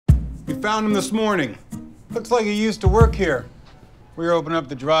We found him this morning. Looks like he used to work here. We were opening up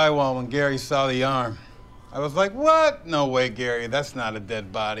the drywall when Gary saw the arm. I was like, what? No way, Gary, that's not a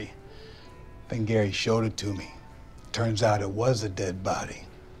dead body. Then Gary showed it to me. Turns out it was a dead body.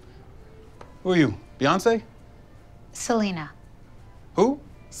 Who are you, Beyonce? Selena. Who?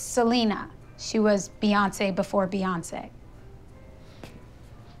 Selena. She was Beyonce before Beyonce.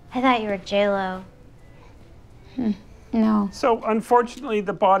 I thought you were J-Lo. No. So, unfortunately,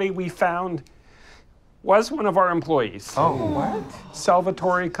 the body we found was one of our employees. Oh, what?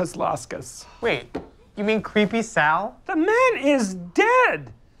 Salvatore Kozlauskas. Wait, you mean Creepy Sal? The man is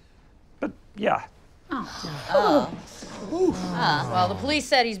dead! But, yeah. Well, the police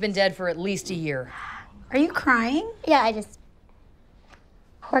said he's been dead for at least a year. Are you crying? Yeah,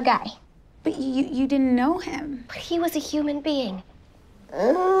 Poor guy. But you didn't know him. But he was a human being.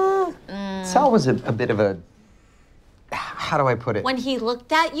 Sal was a bit of a... How do I put it? When he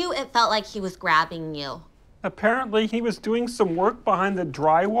looked at you, it felt like he was grabbing you. Apparently, he was doing some work behind the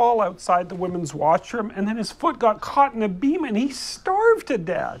drywall outside the women's washroom, and then his foot got caught in a beam, and he starved to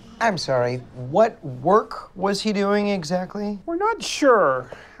death. I'm sorry, what work was he doing exactly? We're not sure.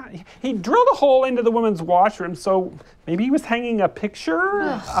 He drilled a hole into the women's washroom, so maybe he was hanging a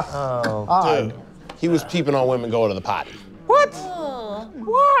picture? Oh, Dude, he was peeping on women going to the potty. What?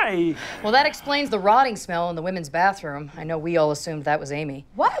 Why? Well, that explains the rotting smell in the women's bathroom. I know we all assumed that was Amy.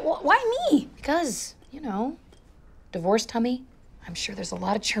 What? Why me? Because, you know, divorce tummy. I'm sure there's a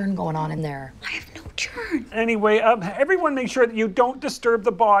lot of churn going on in there. I have no churn. Anyway, everyone make sure that you don't disturb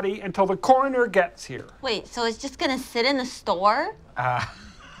the body until the coroner gets here. Wait, so it's just gonna sit in the store?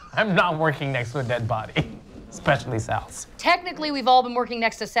 I'm not working next to a dead body, especially Sal's. Technically, we've all been working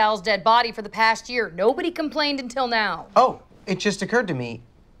next to Sal's dead body for the past year. Nobody complained until now. Oh, it just occurred to me,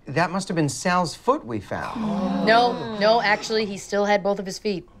 that must have been Sal's foot we found. No, actually, he still had both of his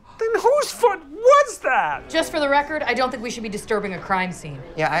feet. Then whose foot was that? Just for the record, I don't think we should be disturbing a crime scene.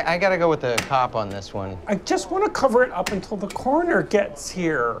 Yeah, I gotta go with the cop on this one. I just want to cover it up until the coroner gets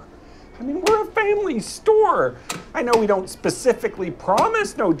here. I mean, we're a family store. I know we don't specifically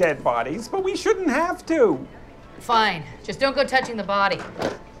promise no dead bodies, but we shouldn't have to. Fine, just don't go touching the body.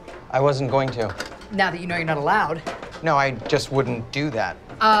 I wasn't going to. Now that you know you're not allowed. No, I just wouldn't do that.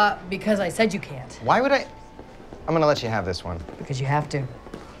 Because I said you can't. Why would I? I'm gonna let you have this one. Because you have to.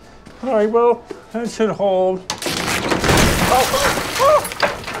 All right, well, that should hold. Oh.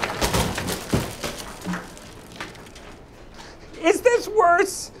 Is this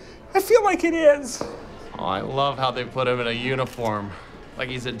worse? I feel like it is. Oh, I love how they put him in a uniform. Like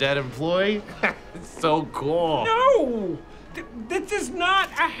he's a dead employee. It's so cool. No! This is not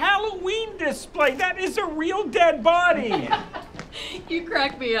a Halloween display. That is a real dead body. You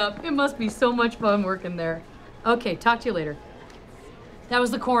crack me up. It must be so much fun working there. Okay, talk to you later. That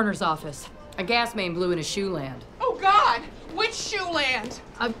was the coroner's office. A gas main blew into Shoeland. Oh, God! Which Shoeland?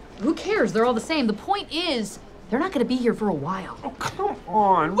 Who cares? They're all the same. The point is, they're not going to be here for a while. Oh, come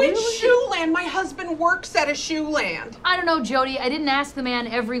on. Which really? Shoeland? My husband works at a Shoeland. I don't know, Jody. I didn't ask the man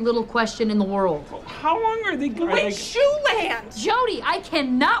every little question in the world. How long are they going to... Which Shoeland? Jody, I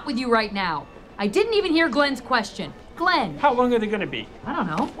cannot with you right now. I didn't even hear Glenn's question. Glenn. How long are they going to be? I don't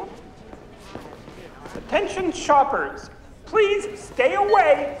know. Attention shoppers. Please stay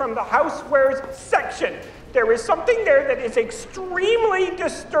away from the housewares section. There is something there that is extremely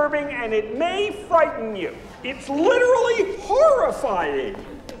disturbing and it may frighten you. It's literally horrifying.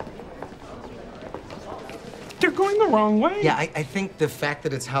 They're going the wrong way. Yeah, I think the fact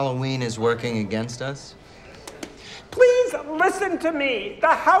that it's Halloween is working against us. Please listen to me. The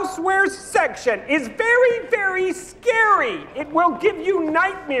housewares section is very, very scary. It will give you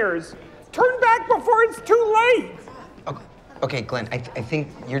nightmares. Turn back before it's too late. Okay, Glenn, I think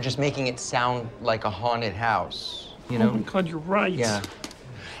you're just making it sound like a haunted house, you know? Oh my God, you're right. Yeah.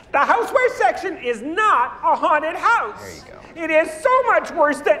 The houseware section is not a haunted house. There you go. It is so much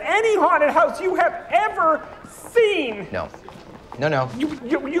worse than any haunted house you have ever seen. No. You've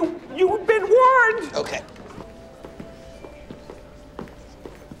been warned. Okay.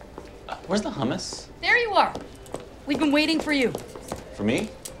 Where's the hummus? There you are. We've been waiting for you. For me?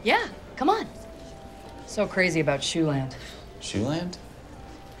 Yeah, come on. So crazy about Shoeland. Shoeland?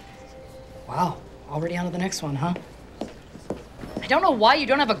 Wow, already on to the next one, huh? I don't know why you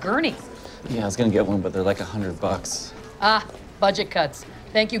don't have a gurney. Yeah, I was gonna get one, but they're like $100. Ah, budget cuts.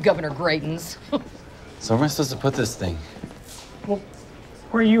 Thank you, Governor Graytons. So where am I supposed to put this thing? Well,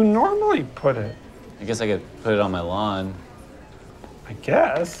 where you normally put it. I guess I could put it on my lawn. I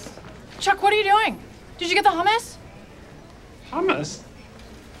guess. Chuck, what are you doing? Did you get the hummus? Hummus?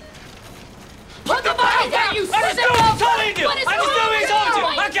 What the fuck is that, you sicko? What is What is wrong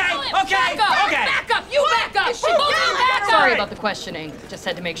with you? Okay, Sorry about the questioning. Just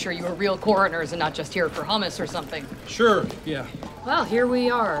had to make sure you were real coroners and not just here for hummus or something. Sure, yeah. Well, here we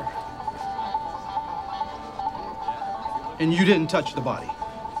are. And you didn't touch the body?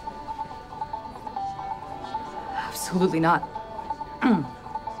 Absolutely not.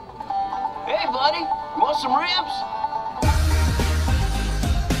 Hey, buddy, you want some ribs?